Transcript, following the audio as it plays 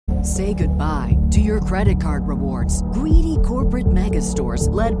Say goodbye to your credit card rewards. Greedy corporate mega stores,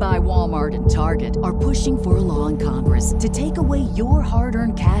 led by Walmart and Target, are pushing for a law in Congress to take away your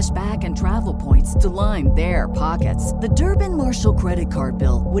hard-earned cash back and travel points to line their pockets. The Durbin-Marshall credit card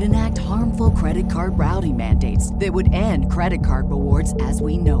bill would enact harmful credit card routing mandates that would end credit card rewards as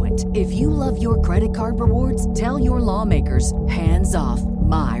we know it. If you love your credit card rewards, tell your lawmakers, hands off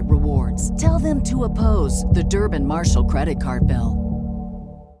my rewards. Tell them to oppose the Durbin-Marshall credit card bill.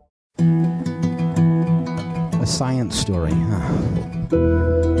 A science story, huh?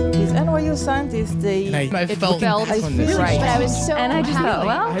 These NYU scientists, I felt really right. I was so and I just thought,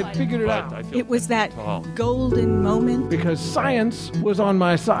 well, I had figured it out. it was that golden moment. Because science was on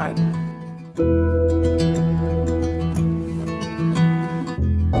my side.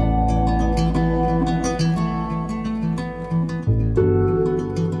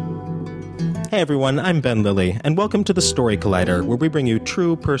 Hey everyone, I'm Ben Lilly, and welcome to the Story Collider, where we bring you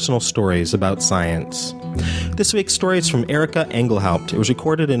true personal stories about science. This week's story is from Erika Engelhaupt. It was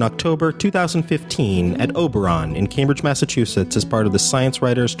recorded in October 2015 at Oberon in Cambridge, Massachusetts, as part of the Science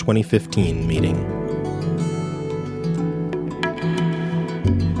Writers 2015 meeting.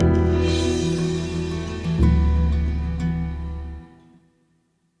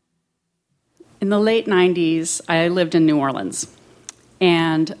 In the late 90s, I lived in New Orleans,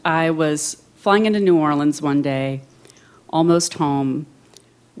 and I was flying into New Orleans one day, almost home,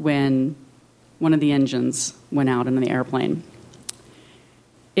 when one of the engines went out in the airplane.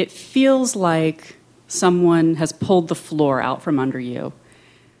 It feels like someone has pulled the floor out from under you.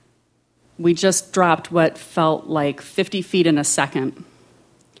 We just dropped what felt like 50 feet in a second,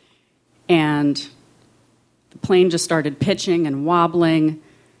 and the plane just started pitching and wobbling,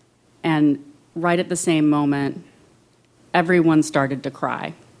 and right at the same moment, everyone started to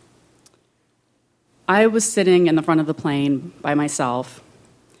cry. I was sitting in the front of the plane by myself,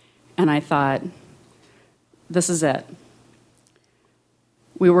 and I thought, this is it.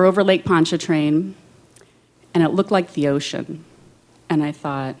 We were over Lake Pontchartrain, and it looked like the ocean. And I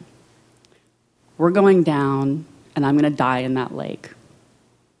thought, we're going down, and I'm going to die in that lake.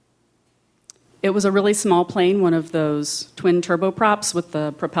 It was a really small plane, one of those twin turboprops with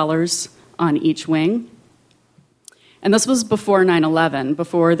the propellers on each wing. And this was before 9/11,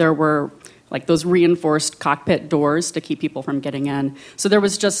 before there were like those reinforced cockpit doors to keep people from getting in. So there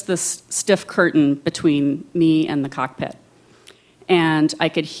was just this stiff curtain between me and the cockpit. And I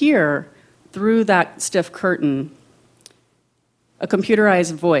could hear through that stiff curtain a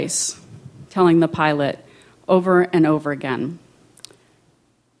computerized voice telling the pilot over and over again,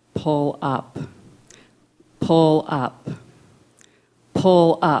 pull up, pull up,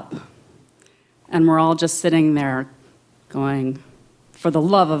 pull up. And we're all just sitting there going, for the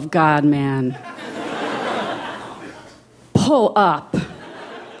love of God, man, pull up.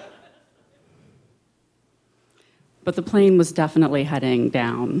 But the plane was definitely heading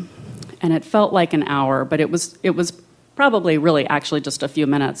down, and it felt like an hour, but it was probably really actually just a few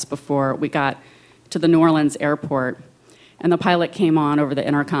minutes before we got to the New Orleans airport. And the pilot came on over the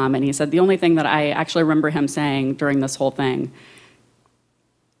intercom, and he said the only thing that I actually remember him saying during this whole thing,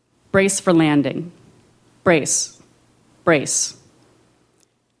 brace for landing, brace, brace.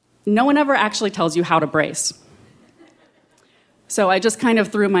 No one ever actually tells you how to brace. So I just kind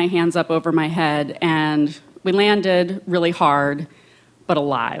of threw my hands up over my head, and we landed really hard, but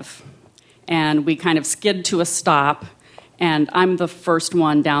alive. And we kind of skid to a stop, and I'm the first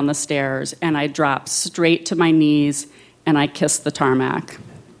one down the stairs, and I drop straight to my knees, and I kiss the tarmac.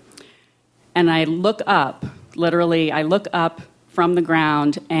 And I look up, literally, I look up from the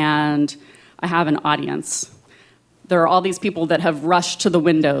ground, and I have an audience. There are all these people that have rushed to the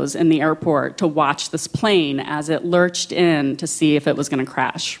windows in the airport to watch this plane as it lurched in to see if it was going to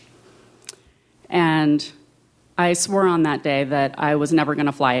crash. And I swore on that day that I was never going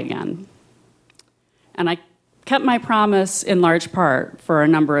to fly again. And I kept my promise in large part for a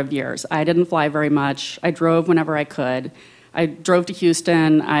number of years. I didn't fly very much. I drove whenever I could. I drove to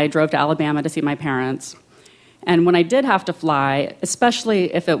Houston. I drove to Alabama to see my parents. And when I did have to fly,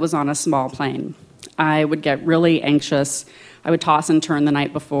 especially if it was on a small plane, I would get really anxious. I would toss and turn the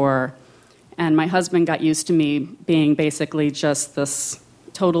night before. And my husband got used to me being basically just this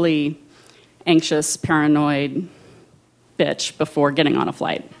totally anxious, paranoid bitch before getting on a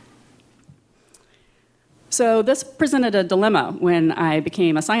flight. So this presented a dilemma when I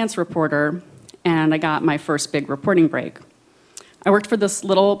became a science reporter and I got my first big reporting break. I worked for this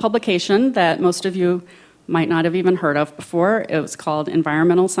little publication that most of you might not have even heard of before. It was called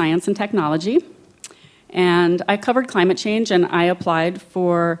Environmental Science and Technology. And I covered climate change, and I applied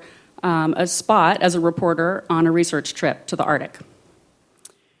for a spot as a reporter on a research trip to the Arctic.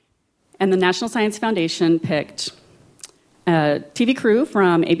 And the National Science Foundation picked a TV crew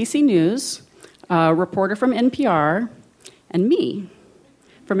from ABC News, a reporter from NPR, and me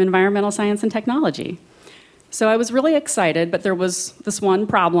from Environmental Science and Technology. So I was really excited, but there was this one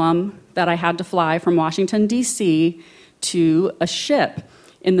problem that I had to fly from Washington, D.C. to a ship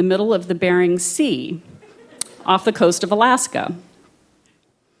in the middle of the Bering Sea off the coast of Alaska.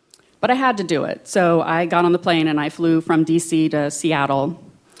 But I had to do it. So I got on the plane and I flew from D.C. to Seattle,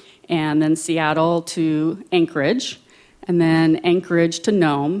 and then Seattle to Anchorage, and then Anchorage to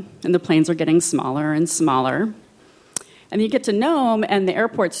Nome, and the planes are getting smaller and smaller. And you get to Nome, and the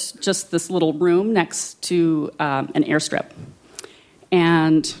airport's just this little room next to an airstrip.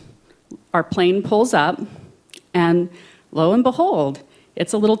 And our plane pulls up, and lo and behold,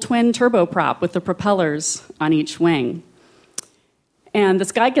 it's a little twin turboprop with the propellers on each wing. And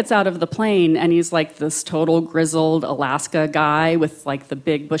this guy gets out of the plane, and he's like this total grizzled Alaska guy with like the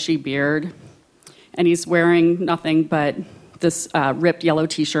big bushy beard. And he's wearing nothing but this ripped yellow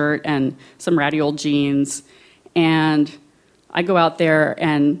t-shirt and some ratty old jeans. And I go out there,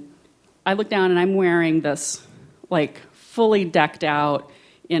 and I look down, and I'm wearing this like fully decked out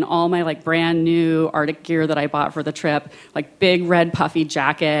in all my like brand new Arctic gear that I bought for the trip, like big red puffy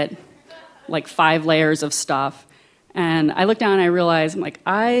jacket, like 5 layers of stuff. And I look down and I realize, I'm like,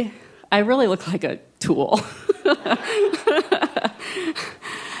 I really look like a tool.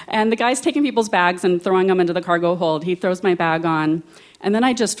 And the guy's taking people's bags and throwing them into the cargo hold. He throws my bag on, and then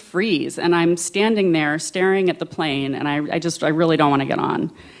I just freeze. And I'm standing there staring at the plane, and I really don't want to get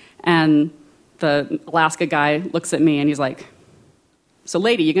on. And the Alaska guy looks at me, and he's like, "So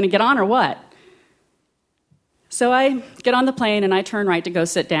lady, you going to get on or what?" So I get on the plane, and I turn right to go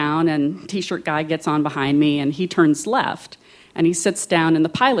sit down, and T-shirt guy gets on behind me, and he turns left, and he sits down in the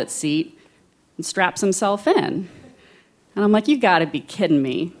pilot's seat and straps himself in. And I'm like, you got to be kidding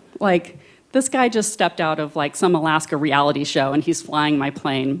me. Like, this guy just stepped out of, like, some Alaska reality show, and he's flying my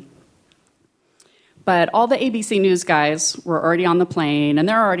plane. But all the ABC News guys were already on the plane, and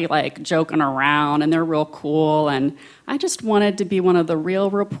they're already, like, joking around, and they're real cool, and I just wanted to be one of the real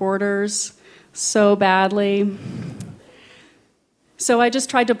reporters so badly. So I just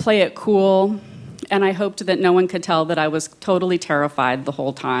tried to play it cool, and I hoped that no one could tell that I was totally terrified the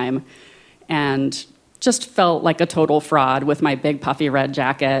whole time, and just felt like a total fraud with my big puffy red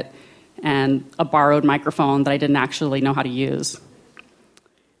jacket and a borrowed microphone that I didn't actually know how to use.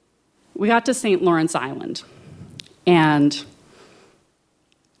 We got to St. Lawrence Island, and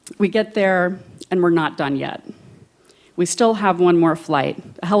we get there, and we're not done yet. We still have one more flight.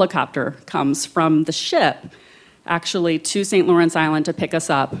 A helicopter comes from the ship, actually, to St. Lawrence Island to pick us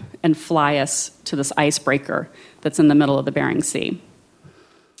up and fly us to this icebreaker that's in the middle of the Bering Sea.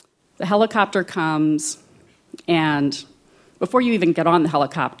 The helicopter comes, and before you even get on the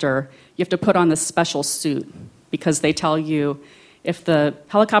helicopter, you have to put on this special suit because they tell you if the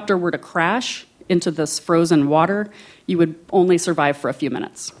helicopter were to crash into this frozen water, you would only survive for a few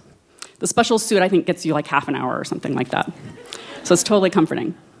minutes. The special suit, I think, gets you like half an hour or something like that. So it's totally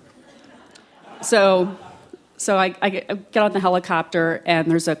comforting. So I get on the helicopter,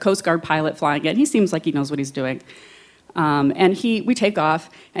 and there's a Coast Guard pilot flying it. He seems like he knows what he's doing. And we take off,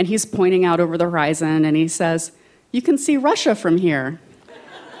 and he's pointing out over the horizon, and he says, "You can see Russia from here."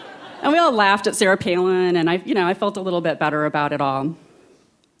 And we all laughed at Sarah Palin, and I felt a little bit better about it all.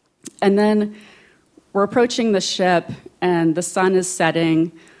 And then we're approaching the ship, and the sun is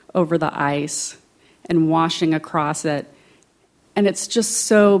setting over the ice and washing across it. And it's just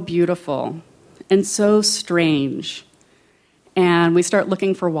so beautiful and so strange. And we start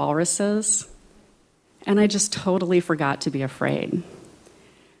looking for walruses, and I just totally forgot to be afraid.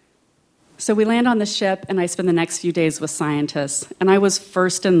 So we land on the ship, and I spend the next few days with scientists, and I was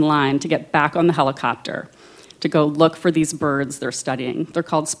first in line to get back on the helicopter to go look for these birds they're studying. They're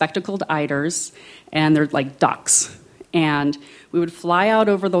called spectacled eiders, and they're like ducks. And we would fly out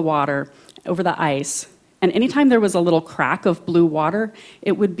over the water, over the ice, and anytime there was a little crack of blue water,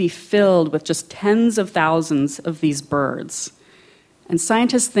 it would be filled with just tens of thousands of these birds. And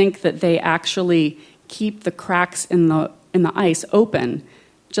scientists think that they actually keep the cracks in the ice open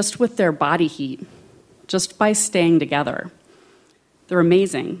just with their body heat, just by staying together. They're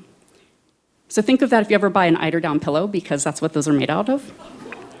amazing. So think of that if you ever buy an eider-down pillow, because that's what those are made out of.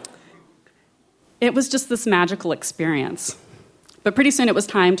 It was just this magical experience. But pretty soon it was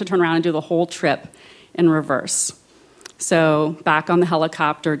time to turn around and do the whole trip in reverse. So back on the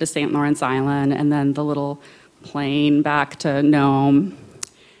helicopter to St. Lawrence Island, and then the little plane back to Nome.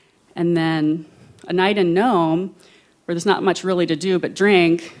 And then a night in Nome, where there's not much really to do but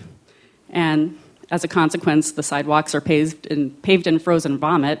drink, and as a consequence, the sidewalks are paved in frozen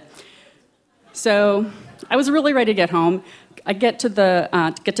vomit. So I was really ready to get home. I get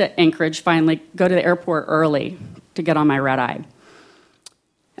to Anchorage finally, go to the airport early to get on my red eye.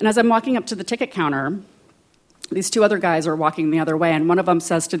 And as I'm walking up to the ticket counter, these two other guys are walking the other way, and one of them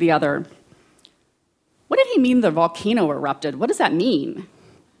says to the other, "What did he mean the volcano erupted? What does that mean?"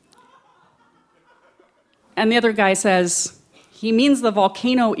 And the other guy says, "He means the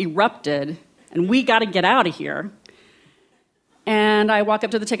volcano erupted, and we got to get out of here." And I walk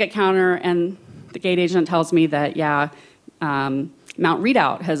up to the ticket counter, and the gate agent tells me that, Mount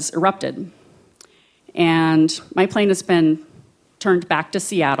Redoubt has erupted. And my plane has been turned back to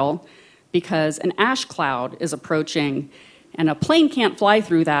Seattle because an ash cloud is approaching, and a plane can't fly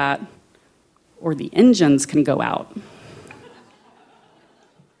through that, or the engines can go out.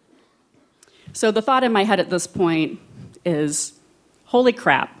 So the thought in my head at this point is, holy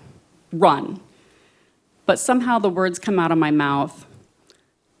crap, run. But somehow the words come out of my mouth,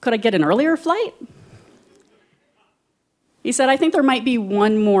 could I get an earlier flight? He said, I think there might be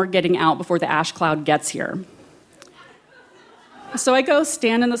one more getting out before the ash cloud gets here. So I go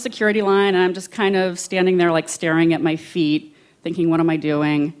stand in the security line, and I'm just kind of standing there like staring at my feet, thinking, what am I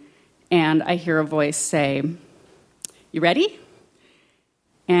doing? And I hear a voice say, "You ready?"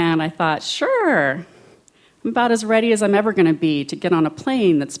 And I thought, sure. I'm about as ready as I'm ever going to be to get on a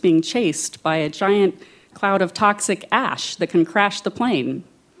plane that's being chased by a giant cloud of toxic ash that can crash the plane.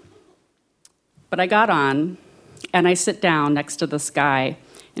 But I got on, and I sit down next to this guy,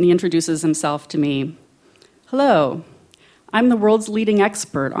 and he introduces himself to me. "Hello, I'm the world's leading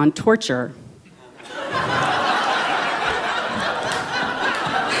expert on torture."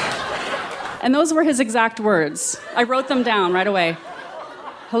 And those were his exact words. I wrote them down right away.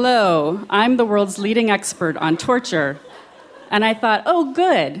 "Hello, I'm the world's leading expert on torture." And I thought, oh,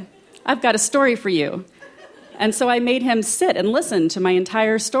 good, I've got a story for you. And so I made him sit and listen to my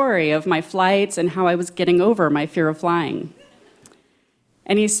entire story of my flights and how I was getting over my fear of flying.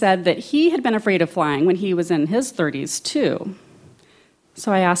 And he said that he had been afraid of flying when he was in his 30s, too.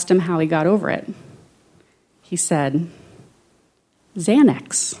 So I asked him how he got over it. He said,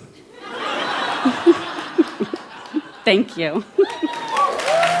 Xanax. Thank you.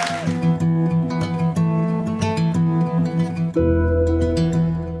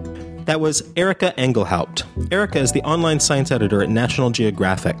 That was Erika Engelhaupt. Erika is the online science editor at National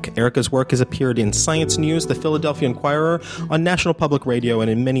Geographic. Erika's work has appeared in Science News, the Philadelphia Inquirer, on National Public Radio, and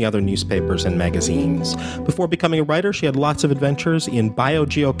in many other newspapers and magazines. Before becoming a writer, she had lots of adventures in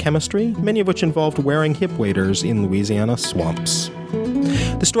biogeochemistry, many of which involved wearing hip waders in Louisiana swamps.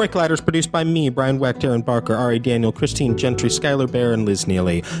 The Story Collider is produced by me, Brian Wecht, Aaron Barker, Ari Daniel, Christine Gentry, Skylar Bear, and Liz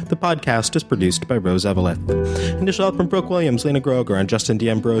Neely. The podcast is produced by Rose Eveleth. Initial help from Brooke Williams, Lena Groger, and Justin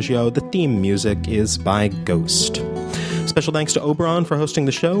D'Ambrosio. The theme music is by Ghost. Special thanks to Oberon for hosting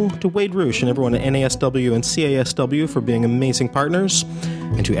the show, to Wade Roosh and everyone at NASW and CASW for being amazing partners,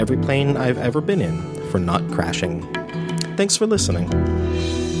 and to every plane I've ever been in for not crashing. Thanks for listening.